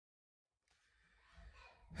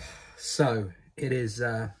So it is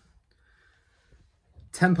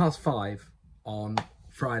 5:10 on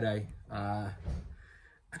Friday,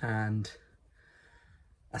 and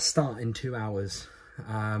a start in 2 hours,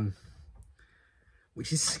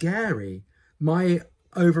 which is scary. My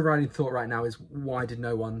overriding thought right now is, why did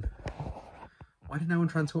no one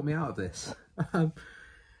try and talk me out of this? I'm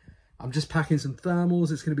just packing some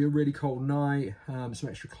thermals. It's going to be a really cold night. Some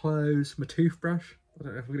extra clothes, my toothbrush. I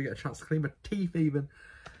don't know if we're going to get a chance to clean my teeth even.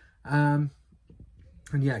 And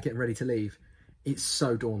yeah, getting ready to leave. It's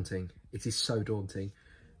so daunting. It is so daunting.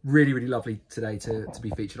 Really, really lovely today to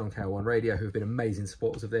be featured on KL1 Radio, who have been amazing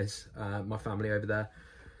supporters of this. My family over there.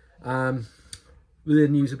 The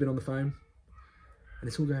news have been on the phone, and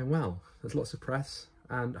it's all going well. There's lots of press,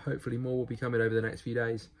 and hopefully more will be coming over the next few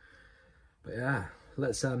days. But yeah,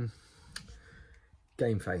 let's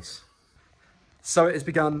game face. So it has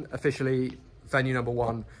begun officially. Venue number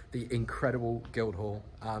one, the incredible Guildhall,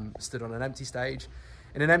 stood on an empty stage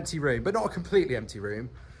in an empty room, but not a completely empty room,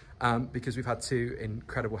 because we've had two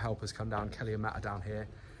incredible helpers come down. Kelly and Matt are down here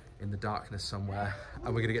in the darkness somewhere,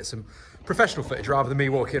 and we're going to get some professional footage rather than me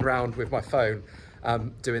walking around with my phone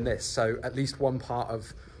doing this. So at least one part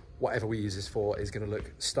of whatever we use this for is going to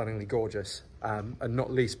look stunningly gorgeous, and not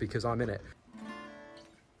least because I'm in it.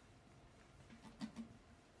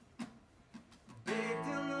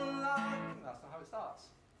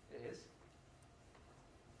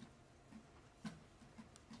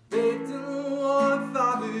 Baked in the warmth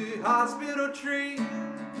of the hospital tree,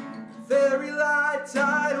 fairy light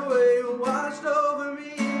tidal wave washed over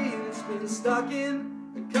me, and it's been stuck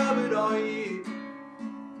in a cupboard all year.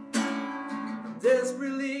 I'm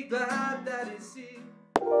desperately glad that it's here.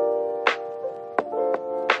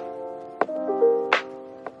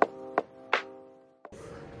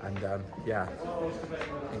 And yeah,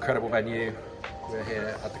 incredible venue. We're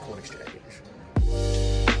here at the Corn Exchange.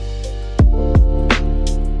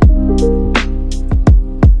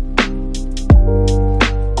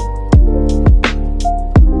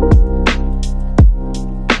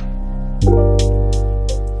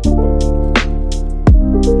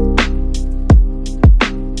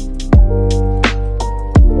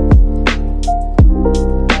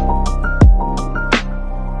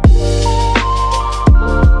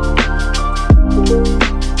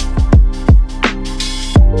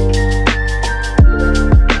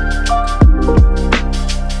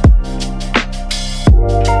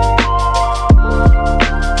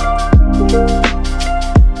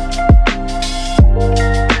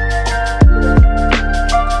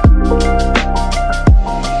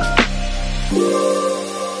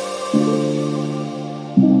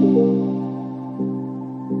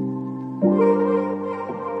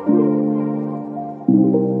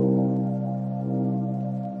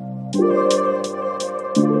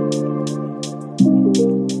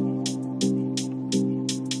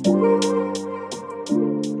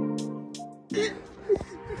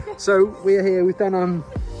 So we're here, we've done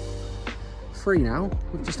 3 now.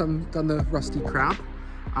 We've just done the Rusty Crab.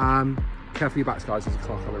 Careful your backs, guys, there's a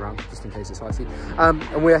clock all around, just in case it's icy. And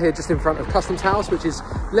we're here just in front of Customs House, which is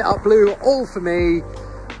lit up blue, all for me.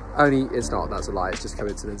 Only it's not, that's a lie, it's just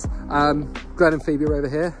coincidence. Glenn and Phoebe are over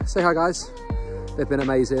here. Say hi, guys. They've been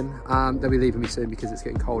amazing. They'll be leaving me soon because it's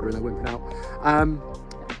getting colder and they're wimping out.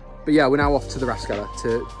 But yeah, we're now off to the Rascala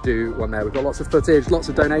to do one there. We've got lots of footage, lots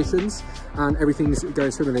of donations, and everything's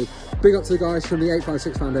going swimmingly. Big up to the guys from the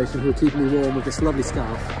 856 Foundation who are keeping me warm with this lovely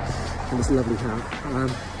scarf and this lovely hat. I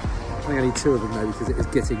think I need 2 of them though because it is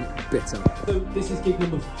getting bitter. So this is gig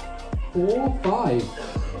number 4, 5.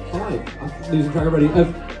 I'm losing track already.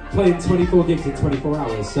 Of playing 24 gigs in 24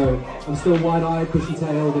 hours. So I'm still wide-eyed,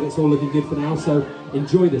 bushy-tailed, and it's all looking good for now. So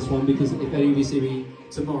enjoy this one, because if any of you see me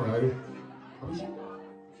tomorrow,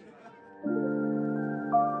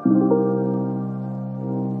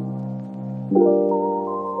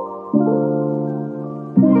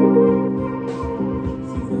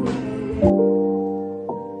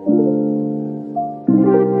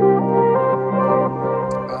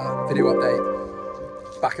 video update,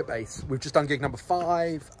 back at base. We've just done gig number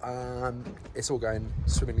 5. It's all going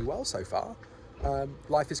swimmingly well so far.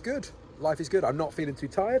 Life is good. Life is good. I'm not feeling too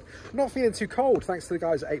tired. I'm not feeling too cold, thanks to the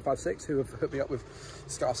guys at 856 who have hooked me up with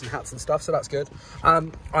scarves and hats and stuff, so that's good.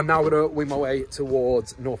 I'm now going to wing my way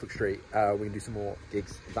towards Norfolk Street. We can do some more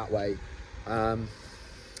gigs that way.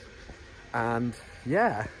 And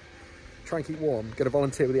yeah, try and keep warm. Going to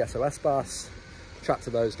volunteer with the SOS bus, chat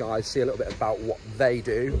to those guys, see a little bit about what they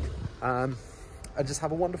do, and just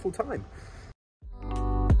have a wonderful time.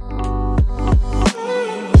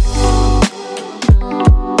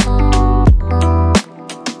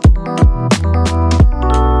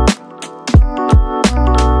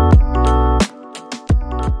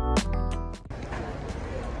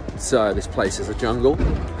 So this place is a jungle.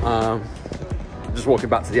 Just walking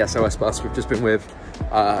back to the SOS bus. We've just been with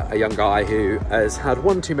a young guy who has had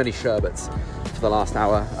one too many sherbets for the last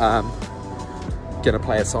hour. Gonna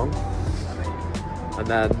play a song and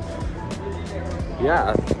then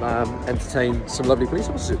yeah, entertain some lovely police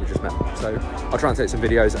officers we just met. So I'll try and take some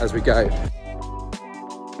videos as we go.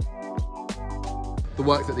 The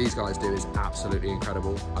work that these guys do is absolutely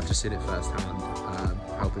incredible. I've just seen it firsthand,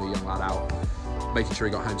 helping a young lad out, making sure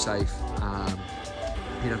he got home safe.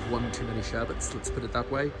 He had one too many sherbets, let's put it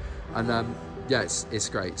that way. And yeah, it's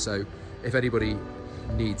great. So if anybody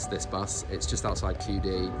needs this bus, it's just outside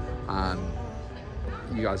QD.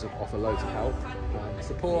 You guys offer loads of help and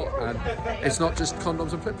support, and it's not just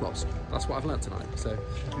condoms and flip-flops. That's what I've learned tonight. So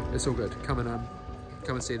it's all good. Come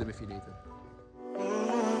and see them if you need them.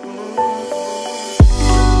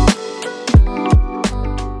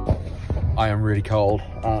 I am really cold.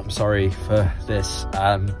 I'm sorry for this.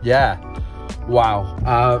 Yeah, wow.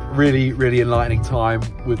 Really enlightening time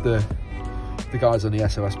with the guys on the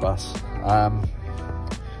SOS bus.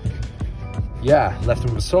 Yeah, left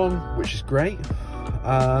them with a song, which is great.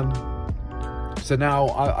 So now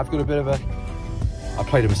I've got a bit of I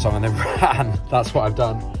played him a song and then ran. That's what I've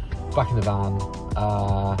done. Back in the van.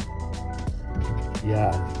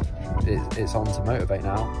 Yeah, it's on to motivate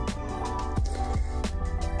now.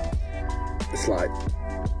 It's like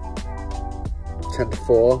 10 to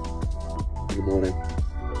 4 in the morning,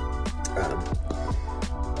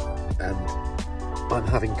 and I'm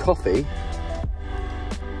having coffee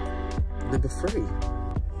number 3.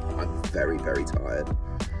 I'm very tired.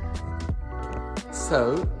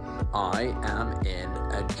 So I am in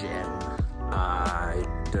a gym. I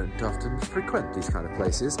don't often frequent these kind of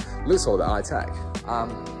places. Looks all a bit high tech,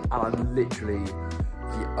 and I'm literally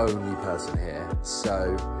the only person here.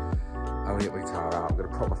 So I'm gonna get my guitar out, I'm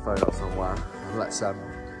gonna prop my phone up somewhere, and let's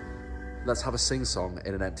have a sing-song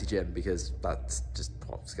in an empty gym, because that's just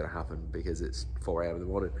what's gonna happen, because it's 4 AM in the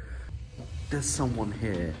morning. There's someone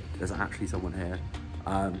here, there's actually someone here,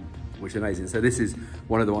 which is amazing. So this is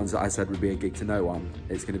one of the ones that I said would be a gig to no one.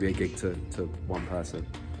 It's gonna be a gig to one person,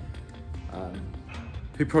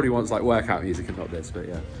 who probably wants like workout music and not this, but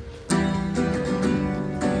yeah.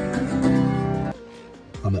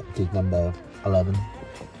 I'm at gig number 11.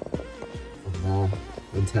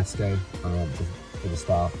 In Tesco for the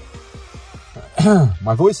start.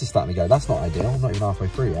 My voice is starting to go. That's not ideal. I'm not even halfway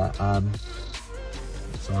through yet. So I'm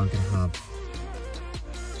going to have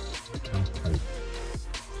a can of Coke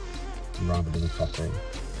rather than a coffee.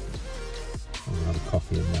 I'm going to have a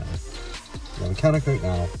coffee in there. So a can of Coke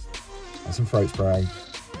now. And some throat spray.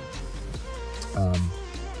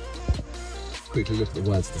 Quickly look at the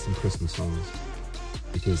words to some Christmas songs,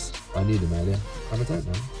 because I knew them earlier and I don't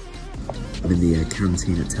know. I'm in the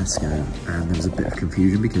canteen at Tesco, and there was a bit of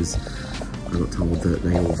confusion because I got told that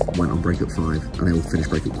they all went on break at 5 and they all finished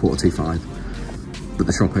break at 5:45. But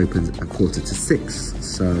the shop opens at 5:45,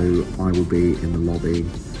 so I will be in the lobby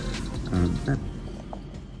then.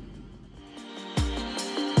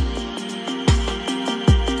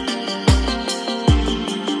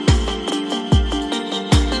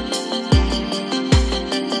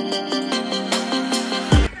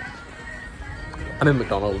 I'm in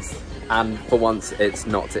McDonald's, and for once it's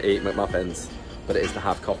not to eat McMuffins, but it is to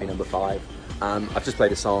have coffee number 5. I've just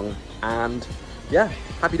played a song, and yeah,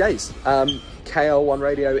 happy days. KL1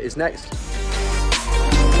 Radio is next.